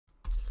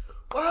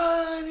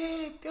What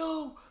it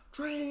do,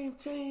 Dream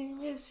Team?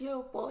 It's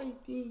your boy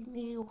D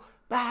Neal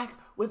back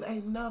with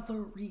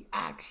another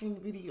reaction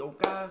video,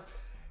 guys.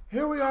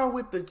 Here we are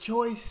with the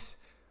Choice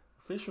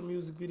official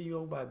music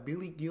video by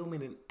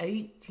Gilman and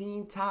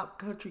 18 top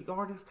country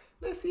artists.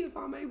 Let's see if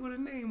I'm able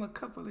to name a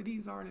couple of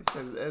these artists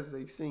as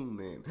they sing,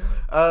 man.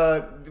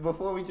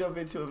 Before we jump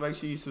into it, make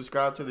sure you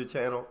subscribe to the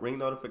channel, ring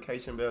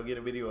notification bell, get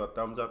a video a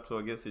thumbs up so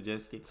it gets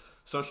suggested.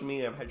 Social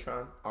media and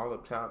Patreon, all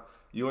up top.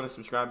 You want to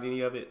subscribe to any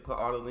of it, put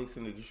all the links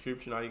in the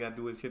description. All you got to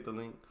do is hit the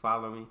link,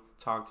 follow me,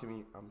 talk to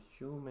me. I'm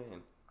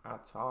human. I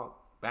talk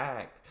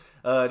back.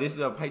 This is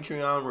a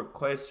Patreon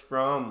request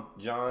from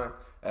John.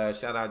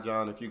 Shout out,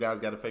 John. If you guys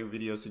got a favorite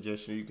video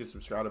suggestion, you can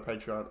subscribe to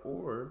Patreon,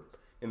 or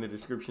in the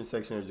description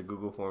section there's a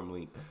Google form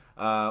link.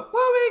 What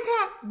we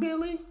got,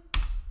 Billy?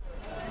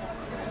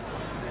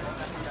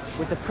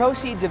 With the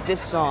proceeds of this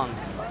song,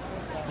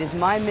 it is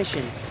my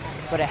mission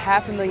to put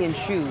 500,000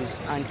 shoes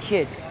on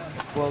kids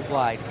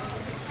worldwide.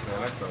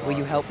 Man, that's so Will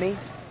you help me?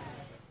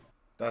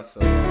 That's so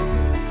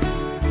awesome.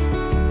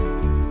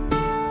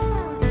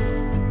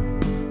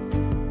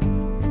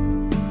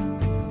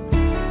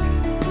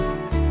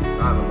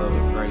 Gotta love a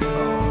great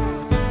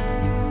cause.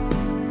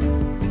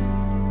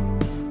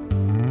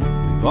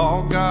 We've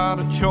all got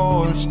a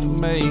choice to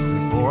make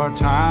before our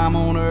time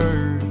on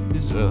earth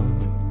is up.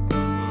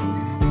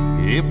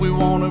 If we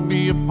want to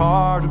be a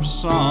part of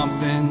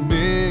something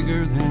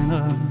bigger than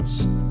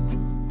us,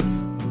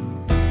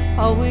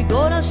 are we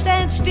gonna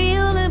stand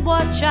still and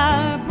watch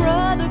our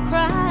brother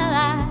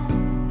cry,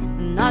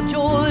 not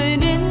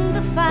join in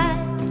the fight?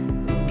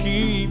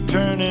 keep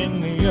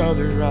turning the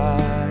other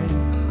eye.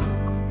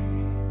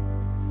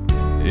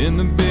 In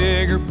the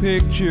bigger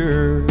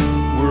picture,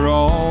 we're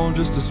all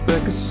just a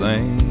speck of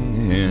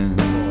sand.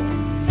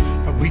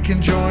 But we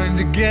can join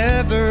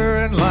together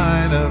and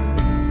line up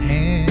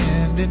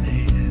hand in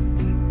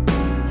hand.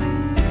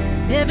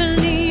 Never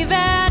leave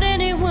out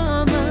any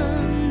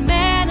woman,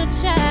 man or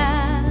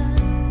child.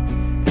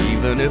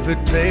 Even if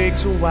it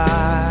takes a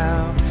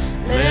while,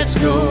 Let's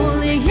go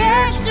the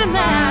extra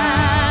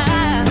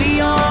mile.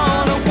 We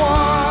all are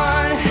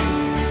one,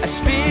 a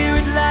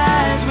spirit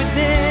lies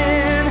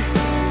within.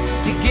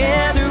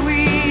 Together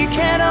we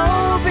can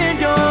open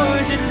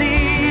doors that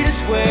lead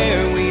us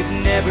where we've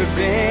never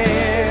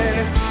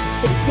been.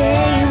 The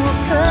day will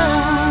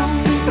come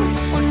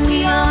when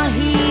we all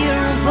hear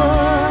a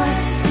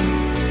voice,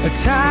 A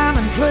time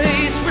and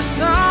place where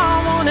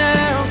someone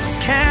else is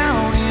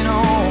counting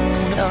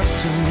on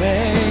us to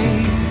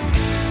make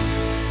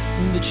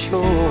the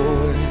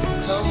choice.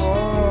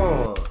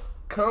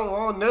 Come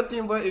on,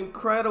 nothing but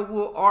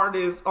incredible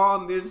artists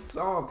on this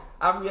song.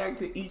 I react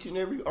to each and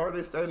every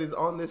artist that is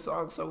on this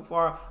song so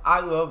far.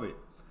 I love it.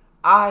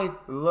 I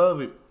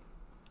love it.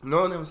 You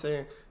know what I'm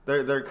saying?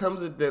 There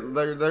comes a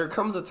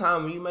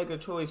time when you make a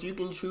choice. You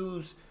can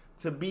choose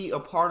to be a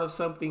part of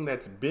something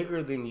that's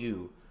bigger than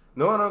you.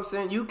 Know what I'm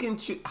saying? You can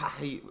choose.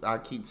 I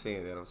keep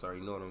saying that. I'm sorry.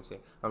 You know what I'm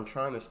saying? I'm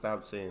trying to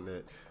stop saying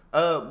that.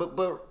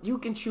 But you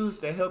can choose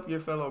to help your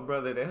fellow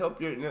brother, to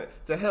help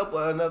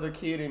another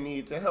kid in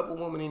need, to help a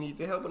woman in need,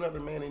 to help another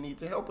man in need,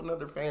 to help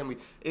another family.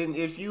 And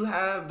if you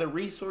have the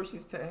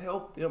resources to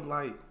help them,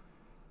 like,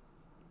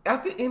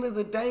 at the end of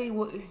the day,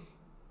 what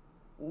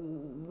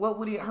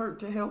would it hurt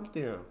to help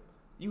them?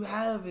 You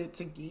have it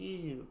to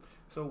give.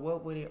 So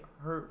what would it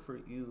hurt for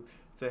you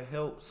to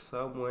help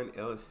someone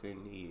else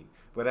in need?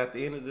 But at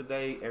the end of the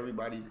day,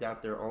 everybody's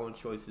got their own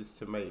choices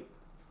to make.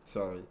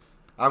 So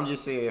I'm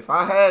just saying, if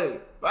I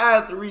had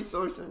the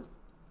resources,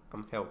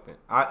 I'm helping.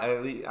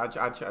 I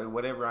try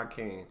whatever I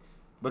can.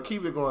 But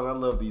keep it going. I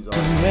love these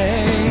artists.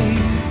 Make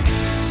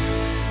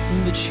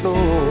the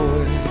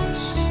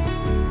choice.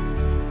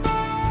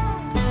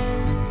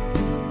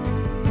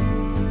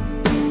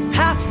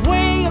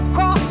 Halfway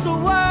across the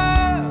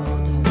world,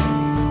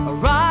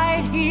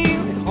 right here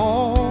at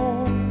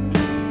home,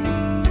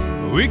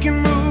 we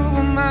can move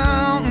a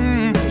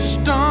mountain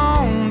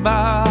stone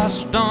by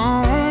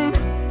stone.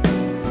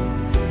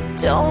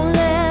 don't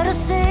let a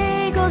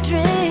single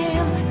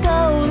dream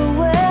go to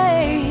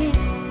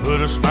waste. Put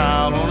a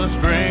smile on a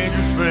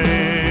stranger's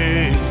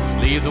face,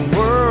 leave the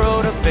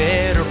world a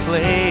better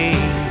place.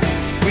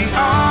 We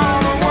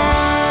all are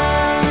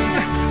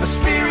one, a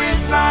spirit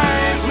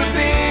lies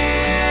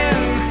within.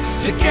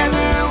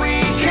 Together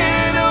we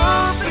can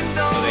open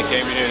doors. They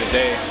came in here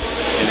today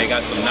and they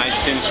got some nice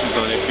tennis shoes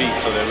on their feet,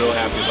 so they're real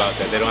happy about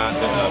that. They don't have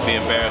to be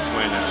embarrassed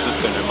wearing their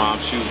sister and their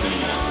mom's shoes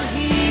anymore.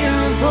 Hear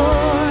a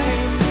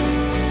voice,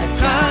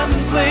 time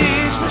and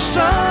place where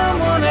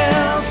someone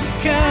else is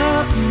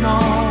counting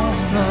on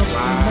us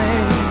to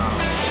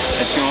make.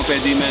 Est-ce qu'on peut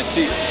dire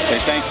merci? Say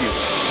thank you.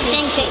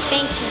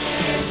 thank you.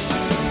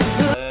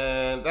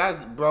 Man,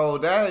 that's, bro,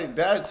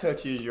 that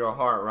touches your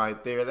heart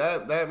right there.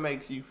 That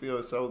makes you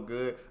feel so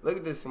good. Look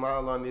at the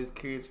smile on this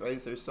kid's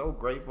face. They're so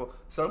grateful.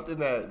 Something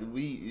that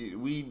we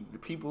the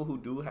people who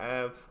do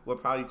have will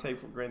probably take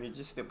for granted,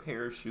 just a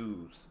pair of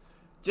shoes.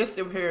 Just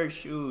a pair of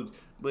shoes.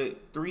 But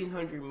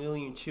 300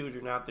 million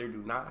children out there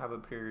do not have a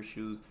pair of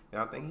shoes. And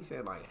I think he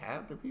said like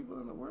half the people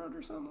in the world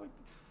or something like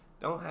that.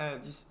 don't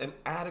have just an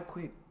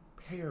adequate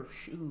pair of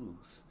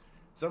shoes.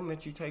 Something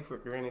that you take for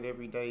granted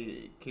every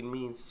day can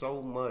mean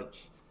so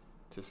much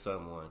to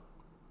someone.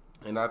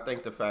 And I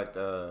think the fact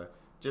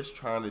just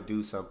trying to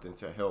do something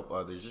to help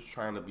others, just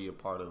trying to be a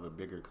part of a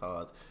bigger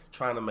cause,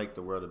 trying to make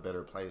the world a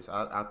better place,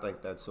 I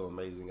think that's so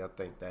amazing. I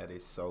think that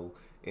is so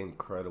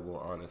incredible,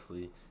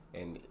 honestly.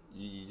 And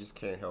you just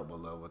can't help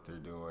but love what they're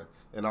doing.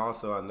 And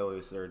also, I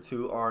noticed there are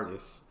two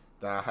artists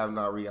that I have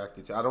not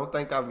reacted to. I don't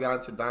think I've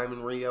gotten to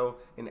Diamond Rio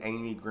and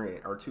Amy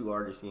Grant, are two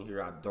artists in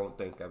here I don't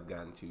think I've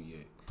gotten to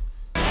yet.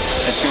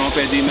 Est-ce qu'on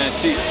peut dire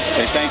merci?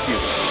 Say thank you.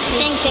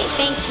 Thank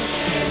you.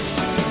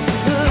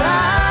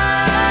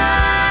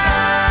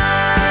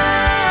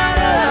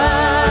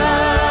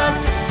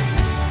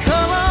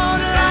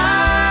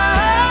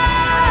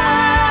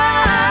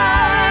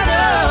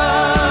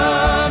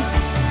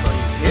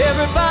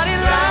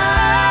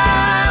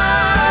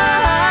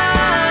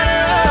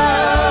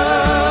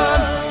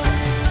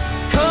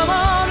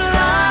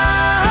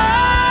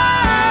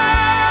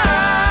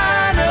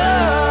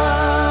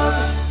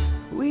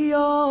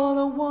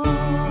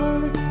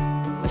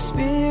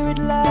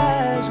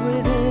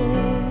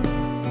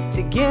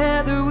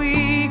 Together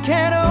we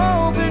can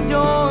open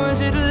doors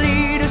that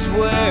lead us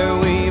where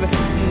we've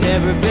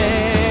never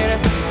been.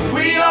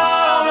 We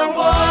all are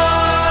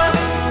one,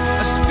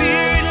 a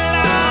spirit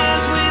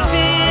lies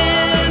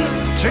within.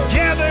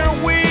 Together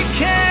we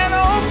can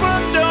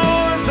open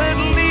doors that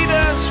lead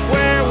us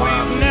where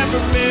we've never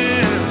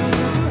been.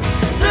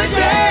 The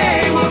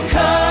day will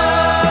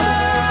come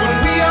when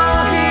we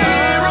all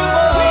hear a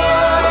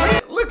voice.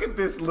 Look at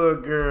this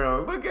little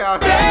girl. Look how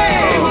The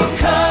day will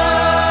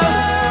come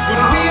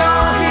when we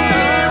all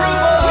hear a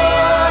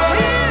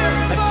voice.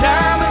 A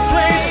time and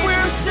place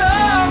where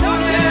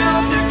someone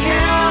else is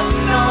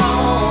counting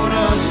on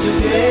us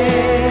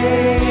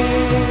today.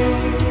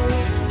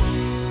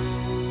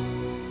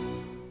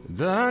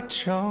 The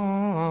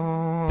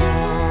charm.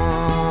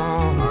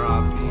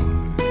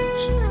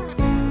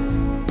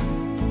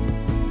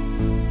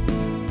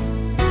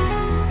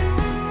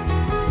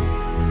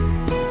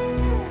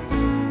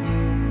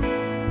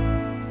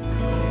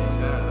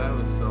 That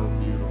was so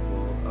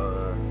beautiful.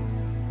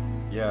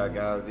 Yeah,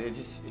 guys, it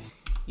just,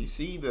 you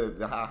see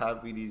the how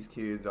happy these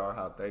kids are,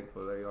 how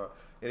thankful they are.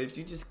 And if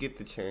you just get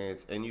the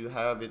chance and you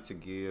have it to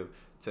give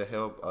to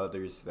help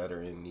others that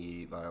are in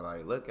need,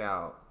 like look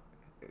out.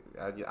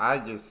 I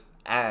just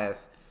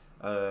ask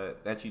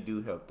that you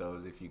do help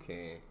those if you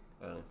can.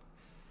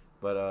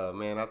 But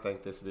man, I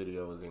think this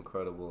video was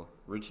incredible.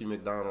 Richie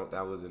McDonald,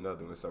 that was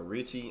another one. So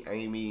Richie,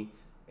 Amy,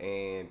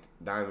 and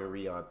Diamond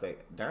Rio, I think.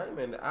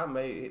 Diamond,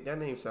 that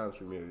name sounds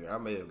familiar. I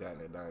may have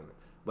gotten a Diamond.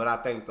 But I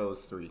think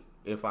those three,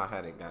 if I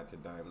hadn't got to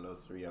Diamond, those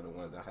three are the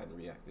ones I hadn't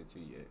reacted to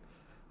yet.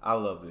 I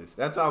love this.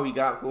 That's all we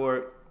got for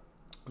it.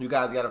 You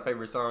guys got a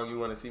favorite song you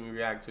want to see me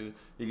react to,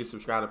 you can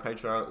subscribe to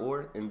Patreon,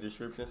 or in the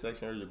description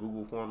section there's a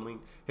Google form link.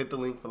 Hit the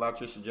link, fill out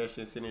your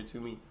suggestions, send it to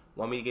me.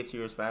 Want me to get to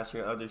yours faster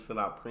than others, fill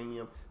out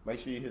premium. Make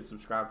sure you hit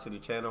subscribe to the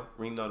channel,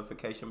 ring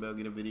notification bell,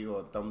 get a video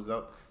a thumbs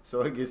up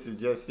so it gets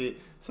suggested.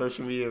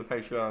 Social media,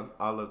 Patreon,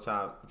 all up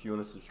top. If you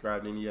want to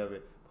subscribe to any of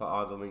it, put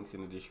all the links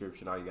in the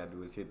description. All you got to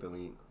do is hit the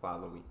link,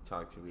 follow me,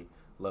 talk to me.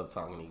 Love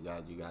talking to you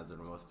guys. You guys are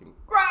the most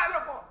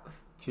incredible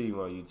team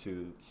on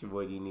YouTube. It's your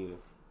boy D Neal,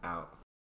 out.